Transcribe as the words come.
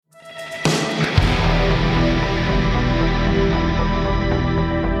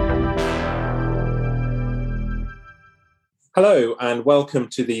Hello and welcome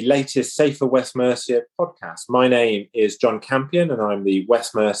to the latest Safer West Mercia podcast. My name is John Campion and I'm the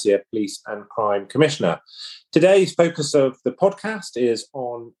West Mercia Police and Crime Commissioner. Today's focus of the podcast is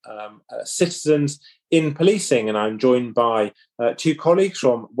on citizens in policing, and I'm joined by two colleagues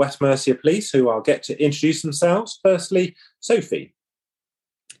from West Mercia Police who I'll get to introduce themselves. Firstly, Sophie.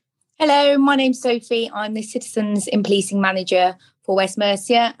 Hello, my name's Sophie. I'm the Citizens in Policing Manager for West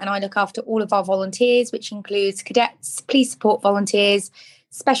Mercia, and I look after all of our volunteers, which includes cadets, police support volunteers,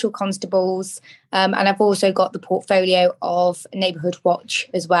 special constables, and I've also got the portfolio of Neighbourhood Watch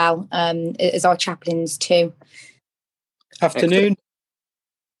as well as our chaplains too. Afternoon.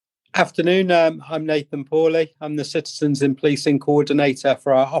 I'm Nathan Pawley. I'm the Citizens in Policing Co-ordinator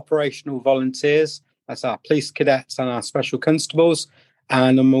for our operational volunteers. That's our police cadets and our special constables.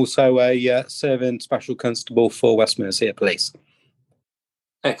 And I'm also a serving special constable for West Mercia Police.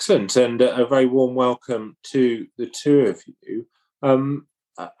 Excellent, and a very warm welcome to the two of you.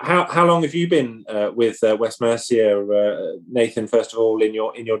 How long have you been with West Mercia, Nathan? First of all, in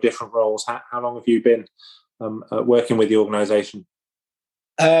your different roles, how long have you been working with the organisation?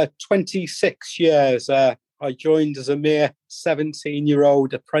 26 years. I joined as a mere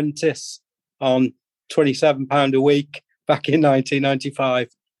 17-year-old apprentice on £27 a week back in 1995,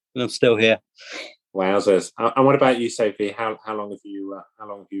 and I'm still here. Wowzers! And what about you, Sophie? How long have you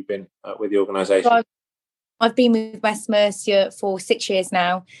been with the organisation? So I've been with West Mercia for 6 years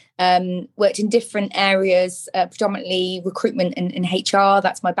now. Worked in different areas, predominantly recruitment and HR.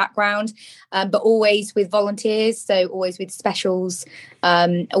 That's my background, but always with volunteers. So always with specials.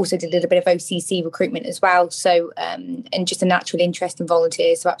 Also did a little bit of OCC recruitment as well. So and just a natural interest in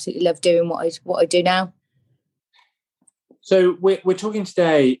volunteers. So absolutely love doing what I do now. So we're talking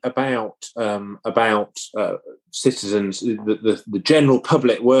today about citizens, the general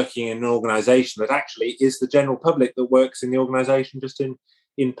public working in an organisation that actually is the general public that works in the organisation, just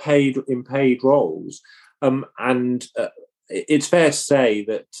in paid roles, and it's fair to say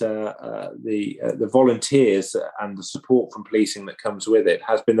that the volunteers and the support from policing that comes with it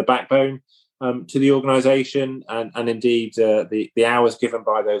has been the backbone to the organisation, and indeed the hours given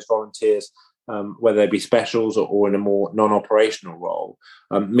by those volunteers, whether they be specials or in a more non-operational role,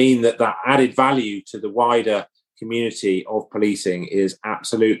 mean that added value to the wider community of policing is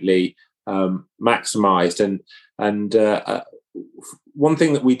absolutely maximised. And one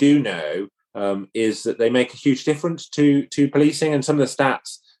thing that we do know is that they make a huge difference to policing. And some of the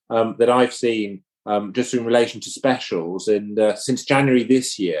stats that I've seen just in relation to specials, and since January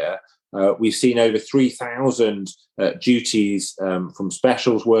this year, we've seen over 3,000 duties from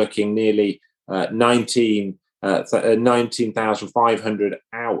specials working nearly 19,500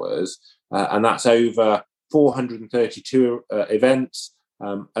 hours, and that's over 432 events,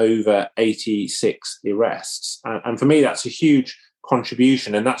 over 86 arrests. And for me, that's a huge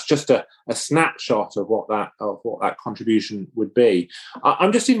contribution, and that's just a snapshot of what that contribution would be.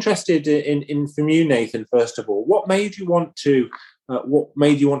 I'm just interested in from you, Nathan. First of all, what made you want to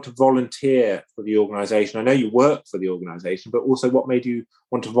volunteer for the organisation? I know you work for the organisation, but also what made you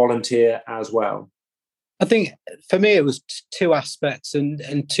want to volunteer as well? I think for me it was two aspects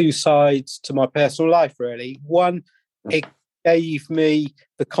and two sides to my personal life, really. One, it gave me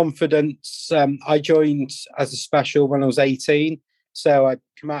the confidence. I joined as a special when I was 18, so I'd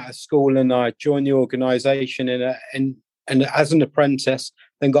come out of school and I joined the organisation and as an apprentice,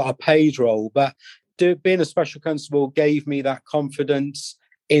 then got a paid role. But being a special constable gave me that confidence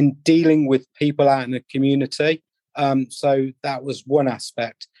in dealing with people out in the community. So that was one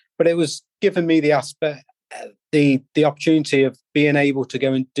aspect. But it was giving me the opportunity of being able to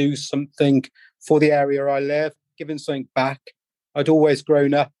go and do something for the area I live, giving something back. I'd always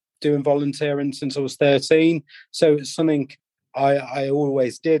grown up doing volunteering since I was 13. So it's something I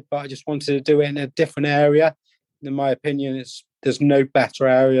always did, but I just wanted to do it in a different area. In my opinion, there's no better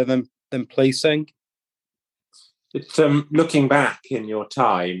area than policing. It's, looking back in your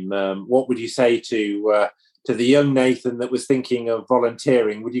time, what would you say to the young Nathan that was thinking of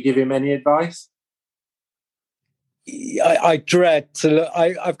volunteering? Would you give him any advice? I dread to look.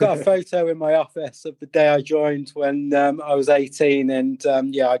 I've got a photo in my office of the day I joined when I was 18, and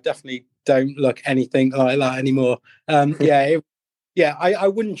I definitely don't look anything like that anymore. I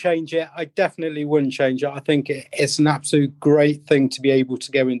wouldn't change it. I definitely wouldn't change it. I think it's an absolute great thing to be able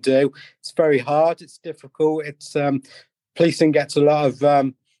to go and do. It's very hard. It's difficult. It's policing gets a lot of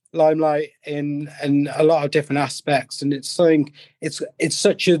limelight in a lot of different aspects, and it's something. It's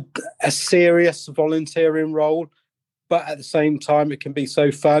such a serious volunteering role, but at the same time, it can be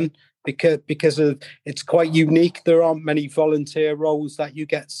so fun because of it's quite unique. There aren't many volunteer roles that you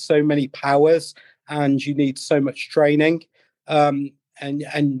get so many powers, and you need so much training.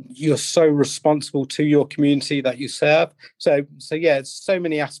 and you're so responsible to your community that you serve. So yeah, it's so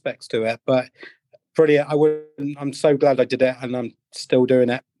many aspects to it, but brilliant. I'm so glad I did it, and I'm still doing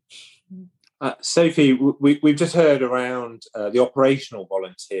it. Sophie, we've just heard around the operational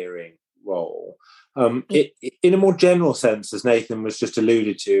volunteering role. In a more general sense, as Nathan was just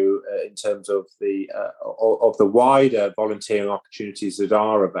alluded to, in terms of the wider volunteering opportunities that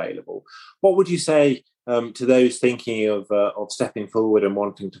are available, what would you say to those thinking of stepping forward and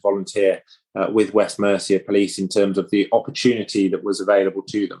wanting to volunteer with West Mercia Police in terms of the opportunity that was available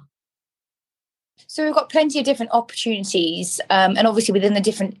to them? So we've got plenty of different opportunities, and obviously within the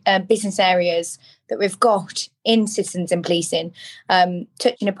different business areas that we've got in citizens and policing,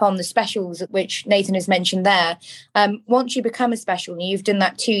 touching upon the specials which Nathan has mentioned there. Once you become a special, and you've done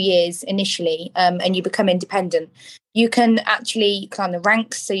that 2 years initially, and you become independent, you can actually climb the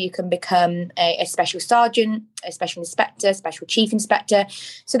ranks. So you can become a special sergeant, a special inspector, special chief inspector.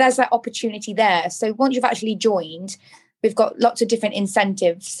 So there's that opportunity there. So once you've actually joined, we've got lots of different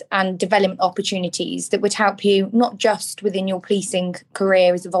incentives and development opportunities that would help you not just within your policing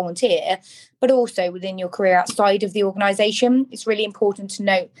career as a volunteer, but also within your career outside of the organisation. It's really important to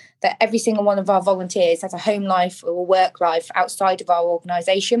note that every single one of our volunteers has a home life or a work life outside of our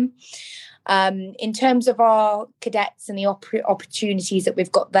organisation. In terms of our cadets and the opportunities that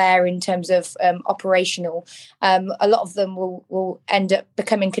we've got there in terms of operational, a lot of them will end up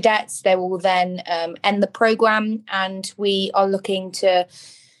becoming cadets. They will then end the programme, and we are looking to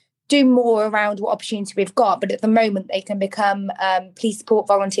do more around what opportunity we've got. But at the moment, they can become police support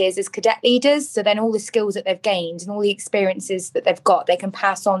volunteers as cadet leaders. So then all the skills that they've gained and all the experiences that they've got, they can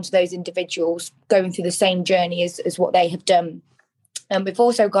pass on to those individuals going through the same journey as what they have done. And we've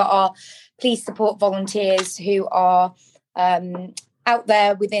also got our police support volunteers who are out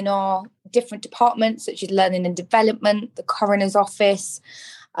there within our different departments, such as learning and development, the coroner's office.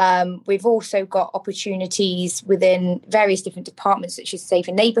 We've also got opportunities within various different departments, such as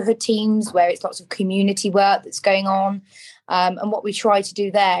safer neighbourhood teams, where it's lots of community work that's going on. And what we try to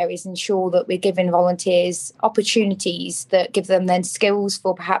do there is ensure that we're giving volunteers opportunities that give them then skills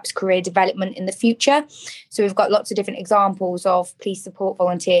for perhaps career development in the future. So we've got lots of different examples of police support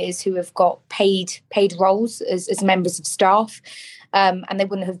volunteers who have got paid roles as members of staff, and they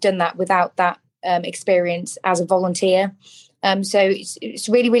wouldn't have done that without that experience as a volunteer. So it's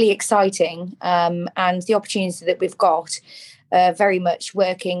really, really exciting, and the opportunity that we've got. Very much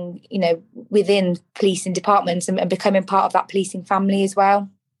working, within policing departments and becoming part of that policing family as well.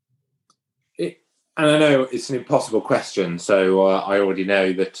 And I know it's an impossible question, so I already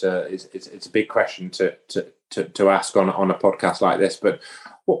know that it's a big question to ask on a podcast like this. But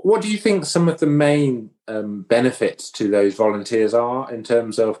what do you think some of the main benefits to those volunteers are in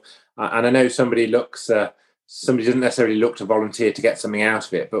terms of? And I know somebody doesn't necessarily look to volunteer to get something out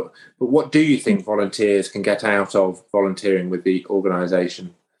of it, but what do you think volunteers can get out of volunteering with the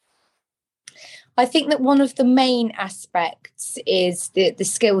organisation? I think that one of the main aspects is the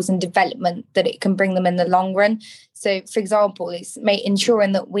skills and development that it can bring them in the long run. So, for example, it's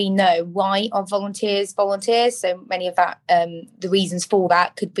ensuring that we know why our volunteers volunteer. So many of that, the reasons for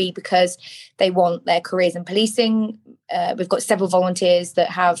that could be because they want their careers in policing. We've got several volunteers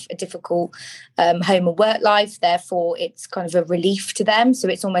that have a difficult home and work life. Therefore, it's kind of a relief to them. So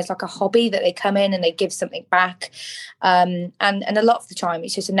it's almost like a hobby that they come in and they give something back. And a lot of the time,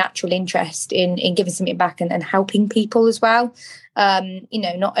 it's just a natural interest in giving something back and helping people as well.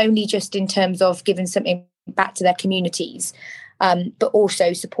 Not only just in terms of giving something back to their communities, but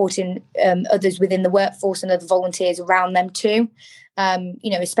also supporting others within the workforce and other volunteers around them too.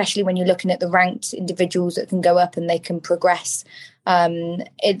 Especially when you're looking at the ranked individuals that can go up and they can progress.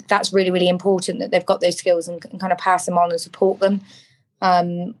 That's really, really important that they've got those skills and can kind of pass them on and support them.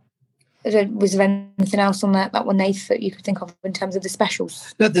 Was there anything else on that one, Nathan, that you could think of in terms of the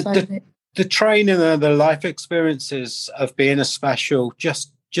specials? No, the training and the life experiences of being a special,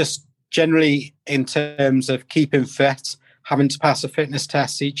 just generally in terms of keeping fit, having to pass a fitness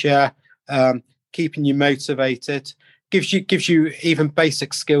test each year, keeping you motivated, gives you even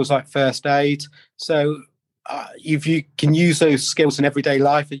basic skills like first aid. So if you can use those skills in everyday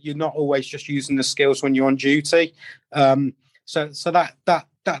life, you're not always just using the skills when you're on duty. So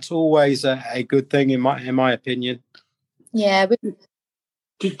that's always a good thing in my opinion. Yeah.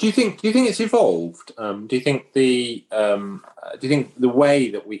 Do you think it's evolved? Do you think the way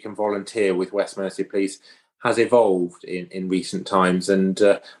that we can volunteer with West Mercia Police has evolved in recent times? And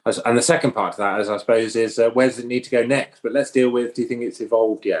the second part of that, as I suppose, is where does it need to go next? But let's deal with, do you think it's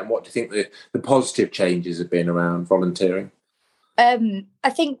evolved yet? And what do you think the positive changes have been around volunteering? I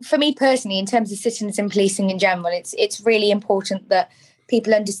think for me personally, in terms of citizens and policing in general, it's really important that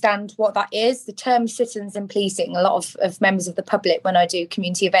people understand what that is. The term citizens and policing, a lot of members of the public, when I do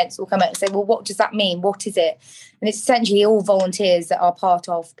community events, will come out and say, well, what does that mean? What is it? And it's essentially all volunteers that are part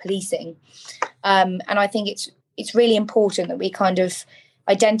of policing. And I think it's really important that we kind of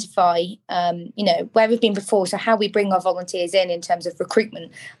identify, where we've been before. So how we bring our volunteers in terms of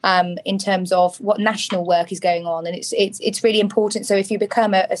recruitment, in terms of what national work is going on. And it's really important. So if you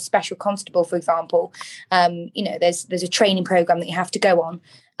become a special constable, for example, there's a training program that you have to go on.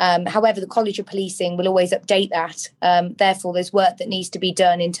 However, the College of Policing will always update that. Therefore, there's work that needs to be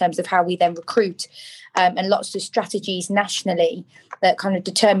done in terms of how we then recruit, and lots of strategies nationally that kind of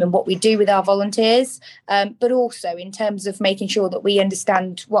determine what we do with our volunteers, but also in terms of making sure that we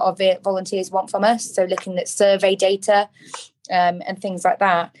understand what our volunteers want from us. So looking at survey data and things like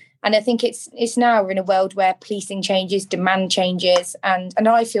that. And I think it's now we're in a world where policing changes, demand changes, and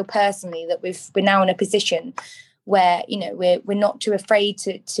I feel personally that we're now in a position where we're not too afraid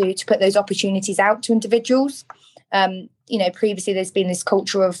to put those opportunities out to individuals. Previously there's been this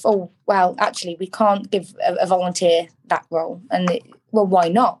culture of, oh, well, actually we can't give a volunteer that role. And well, why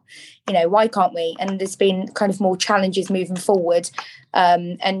not? Why can't we? And there's been kind of more challenges moving forward,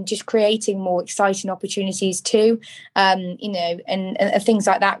 and just creating more exciting opportunities too, and things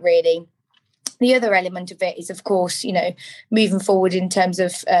like that, really. The other element of it is, of course, moving forward in terms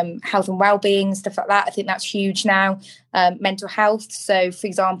of health and well-being, stuff like that. I think that's huge now. Mental health. So, for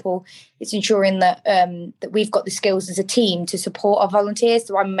example, it's ensuring that that we've got the skills as a team to support our volunteers.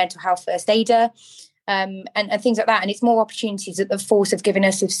 So I'm a mental health first aider, and things like that. And it's more opportunities that the force have given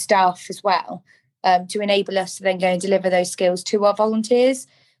us of staff as well, to enable us to then go and deliver those skills to our volunteers.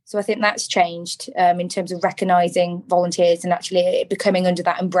 So I think that's changed in terms of recognising volunteers and actually it becoming under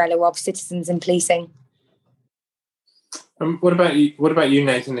that umbrella of citizens and policing. What about you,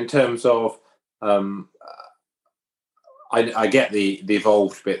 Nathan? In terms of, I get the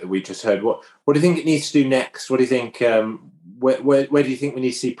evolved bit that we just heard. What do you think it needs to do next? What do you think? Where do you think we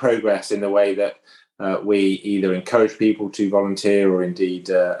need to see progress in the way that we either encourage people to volunteer or indeed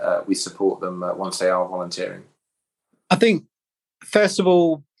we support them once they are volunteering? I think first of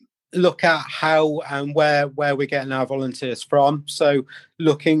all, look at how and where we're getting our volunteers from. So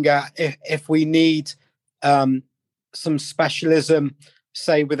looking at if we need some specialism,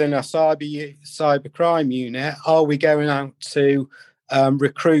 say within our cyber crime unit, are we going out to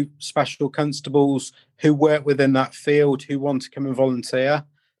recruit special constables who work within that field who want to come and volunteer?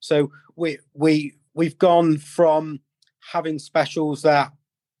 So we've gone from having specials that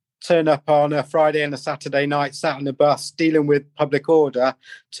turn up on a Friday and a Saturday night, sat on the bus, dealing with public order,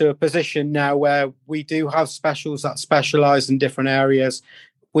 to a position now where we do have specials that specialise in different areas.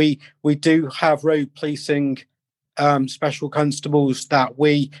 We do have road policing special constables that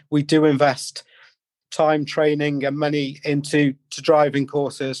we do invest time, training and money into driving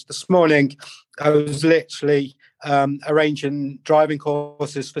courses. This morning, I was literally arranging driving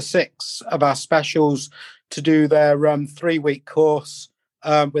courses for 6 of our specials to do their 3-week course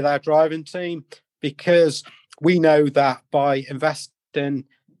with our driving team, because we know that by investing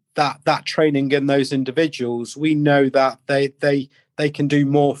that training in those individuals, we know that they can do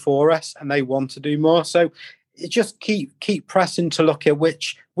more for us and they want to do more. So just keep pressing to look at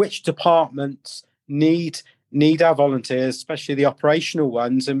which departments need our volunteers, especially the operational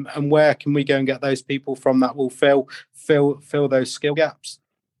ones, and where can we go and get those people from that will fill those skill gaps.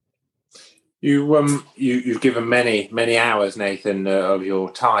 You've given many hours, Nathan, of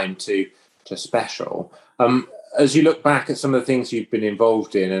your time to special. As you look back at some of the things you've been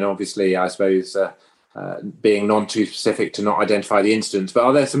involved in, and obviously, I suppose being non too specific to not identify the incidents, but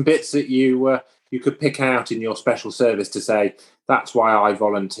are there some bits that you could pick out in your special service to say that's why I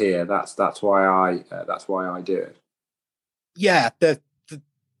volunteer, that's why I do it? Yeah,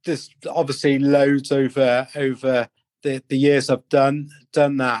 there's obviously loads over the years I've done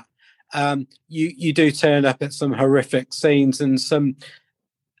that. You do turn up at some horrific scenes and some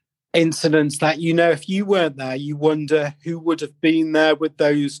incidents that, if you weren't there, you wonder who would have been there with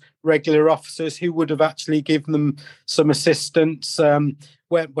those regular officers, who would have actually given them some assistance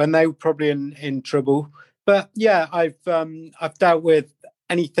when they were probably in trouble. But yeah, I've dealt with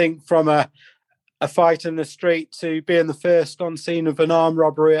anything from a fight in the street to being the first on scene of an armed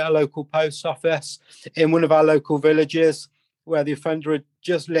robbery at a local post office in one of our local villages, where the offender had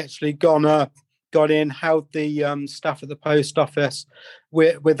just literally got in, held the staff at the post office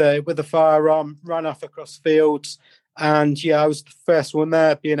with a firearm, ran off across fields. And yeah, I was the first one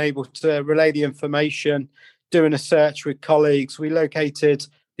there, being able to relay the information, doing a search with colleagues. We located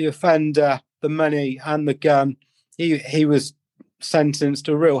the offender, the money and the gun. He was sentenced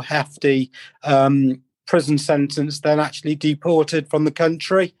to a real hefty prison sentence, then actually deported from the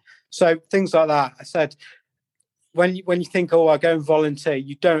country. So things like that. I said, when you think, oh, I go and volunteer,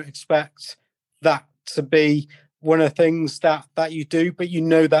 you don't expect that to be one of the things that you do, but you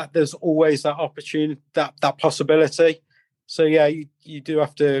know that there's always that opportunity, that possibility. So yeah, you do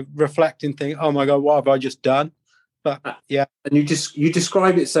have to reflect and think, oh my God, what have I just done? But yeah. And you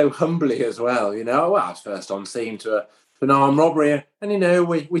describe it so humbly as well, well, I was first on scene to an armed robbery,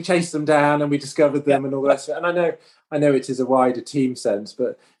 and we chased them down and we discovered them and all the rest of it. And I know it is a wider team sense,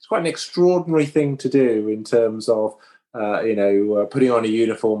 but it's quite an extraordinary thing to do in terms of putting on a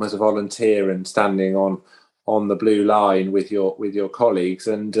uniform as a volunteer and standing on the blue line with your colleagues.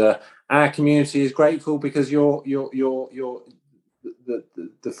 And our community is grateful because the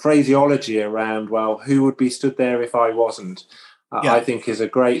phraseology around, well, who would be stood there if I wasn't, I think is a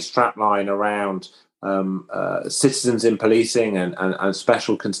great strapline around citizens in policing and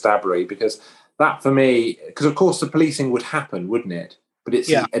special constabulary, because that for me, because of course the policing would happen, wouldn't it? But it's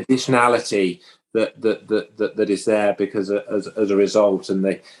the additionality that is there because as a result, and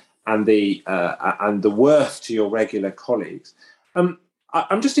the worth to your regular colleagues.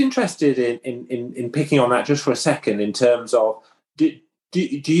 I'm just interested in picking on that just for a second in terms of do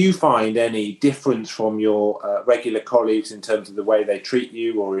you find any difference from your regular colleagues in terms of the way they treat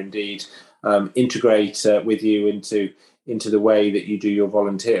you, or indeed integrate with you into the way that you do your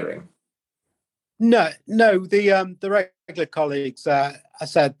volunteering? No. The regular colleagues, I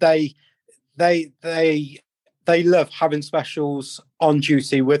said they love having specials on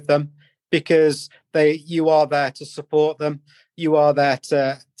duty with them, because you are there to support them, you are there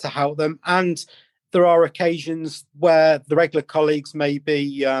to help them, and there are occasions where the regular colleagues may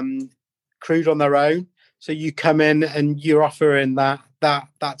be crewed on their own, so you come in and you're offering that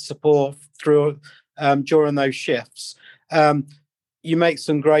support through during those shifts. You make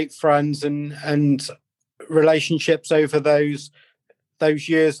some great friends and relationships over those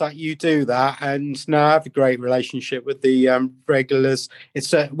years that you do that, and now I have a great relationship with the regulars.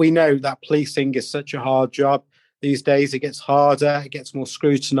 We know that policing is such a hard job these days. It gets harder, it gets more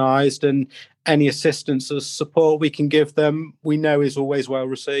scrutinised, and any assistance or support we can give them, we know is always well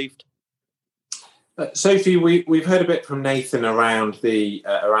received. Sophie, we've heard a bit from Nathan around the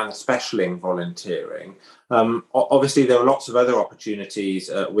specialing volunteering. Obviously, there are lots of other opportunities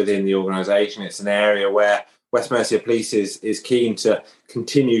within the organisation. It's an area where West Mercia Police is keen to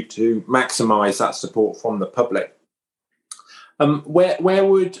continue to maximise that support from the public. Where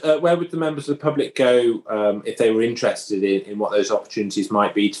would the members of the public go if they were interested in what those opportunities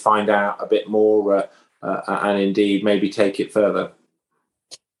might be, to find out a bit more and indeed maybe take it further?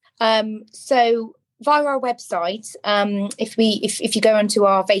 So via our website, if you go onto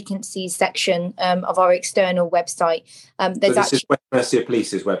our vacancies section of our external website, there's so this is West Mercia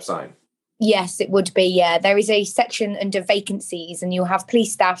Police's website. Yes, it would be. Yeah, there is a section under vacancies, and you'll have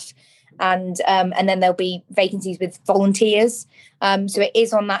police staff, and then there'll be vacancies with volunteers. So it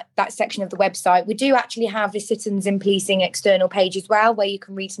is on that section of the website. We do actually have the Citizens in Policing external page as well, where you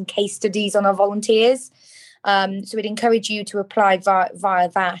can read some case studies on our volunteers. So we'd encourage you to apply via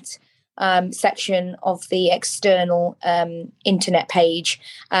that section of the external internet page.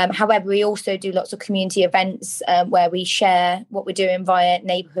 However, we also do lots of community events where we share what we're doing via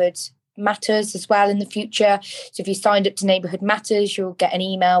Neighbourhood Matters as well in the future. So if you signed up to Neighbourhood Matters, you'll get an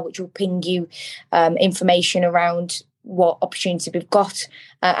email which will ping you information around what opportunities we've got,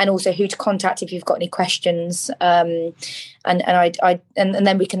 and also who to contact if you've got any questions. And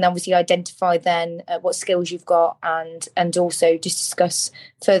then we can obviously identify then what skills you've got, and also just discuss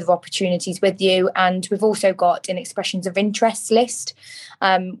further opportunities with you. And we've also got an expressions of interest list,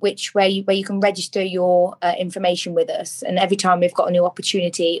 where you can register your information with us. And every time we've got a new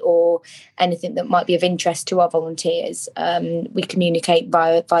opportunity or anything that might be of interest to our volunteers, we communicate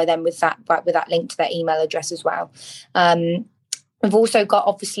via them with that link to their email address as well. We've also got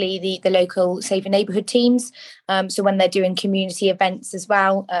obviously the local Safer Neighbourhood teams. So when they're doing community events as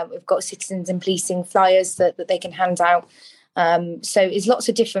well, we've got Citizens in Policing flyers that they can hand out. So there's lots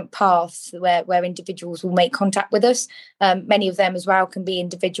of different paths where individuals will make contact with us. Many of them as well can be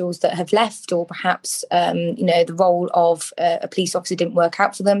individuals that have left, or perhaps the role of a police officer didn't work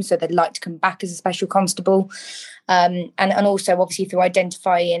out for them, so they'd like to come back as a special constable. And also obviously through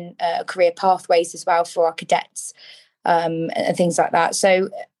identifying career pathways as well for our cadets. And things like that. So,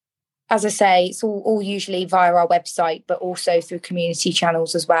 as I say, it's all usually via our website, but also through community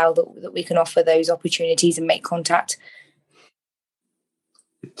channels as well that we can offer those opportunities and make contact.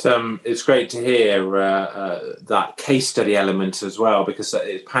 It's great to hear that case study element as well, because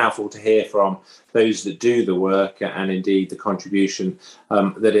it's powerful to hear from those that do the work and indeed the contribution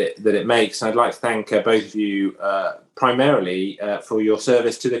that it makes. I'd like to thank both of you primarily for your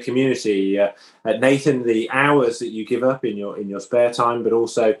service to the community. Nathan, the hours that you give up in your spare time, but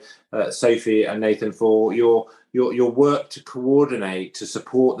also Sophie and Nathan for your work to coordinate, to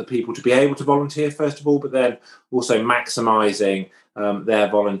support the people to be able to volunteer first of all, but then also maximising their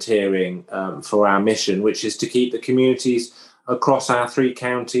volunteering for our mission, which is to keep the communities across our 3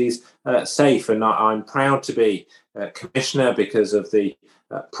 counties safe. And I'm proud to be commissioner because of the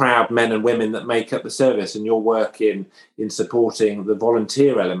proud men and women that make up the service, and your work in supporting the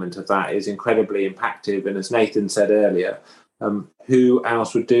volunteer element of that is incredibly impactful. And as Nathan said earlier, who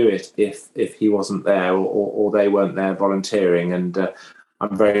else would do it if he wasn't there or they weren't there volunteering? And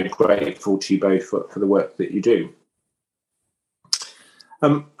I'm very grateful to you both for the work that you do.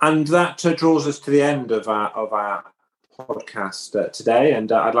 And that draws us to the end of our podcast today.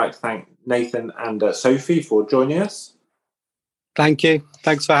 And I'd like to thank Nathan and Sophie for joining us. Thank you.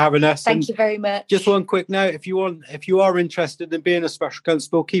 Thanks for having us. Thank you very much. Just one quick note: if you are interested in being a special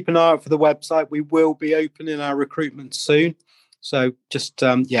constable, keep an eye out for the website. We will be opening our recruitment soon, so just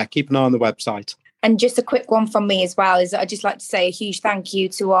keep an eye on the website. And just a quick one from me as well is I'd just like to say a huge thank you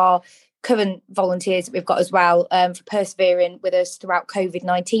to our current volunteers that we've got as well for persevering with us throughout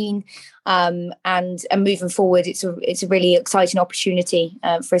COVID-19 and moving forward. It's a really exciting opportunity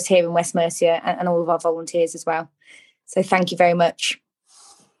for us here in West Mercia and all of our volunteers as well. So thank you very much.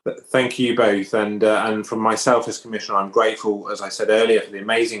 Thank you both. And from myself as Commissioner, I'm grateful, as I said earlier, for the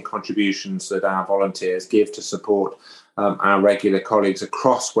amazing contributions that our volunteers give to support our regular colleagues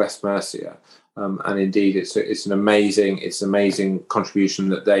across West Mercia. And indeed, it's an amazing contribution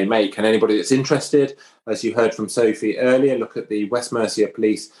that they make. And anybody that's interested, as you heard from Sophie earlier, look at the West Mercia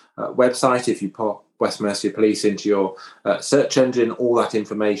Police website. If you pop West Mercia Police into your search engine, all that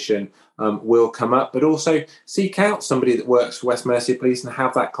information will come up. But also seek out somebody that works for West Mercia Police and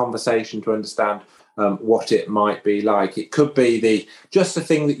have that conversation to understand what it might be like. It could be just the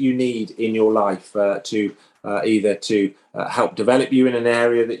thing that you need in your life to either to help develop you in an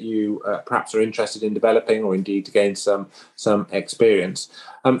area that you perhaps are interested in developing, or indeed to gain some experience.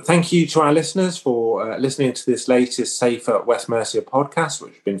 Thank you to our listeners for listening to this latest Safer West Mercia podcast,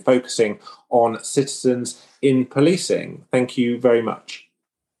 which has been focusing on citizens in policing. Thank you very much.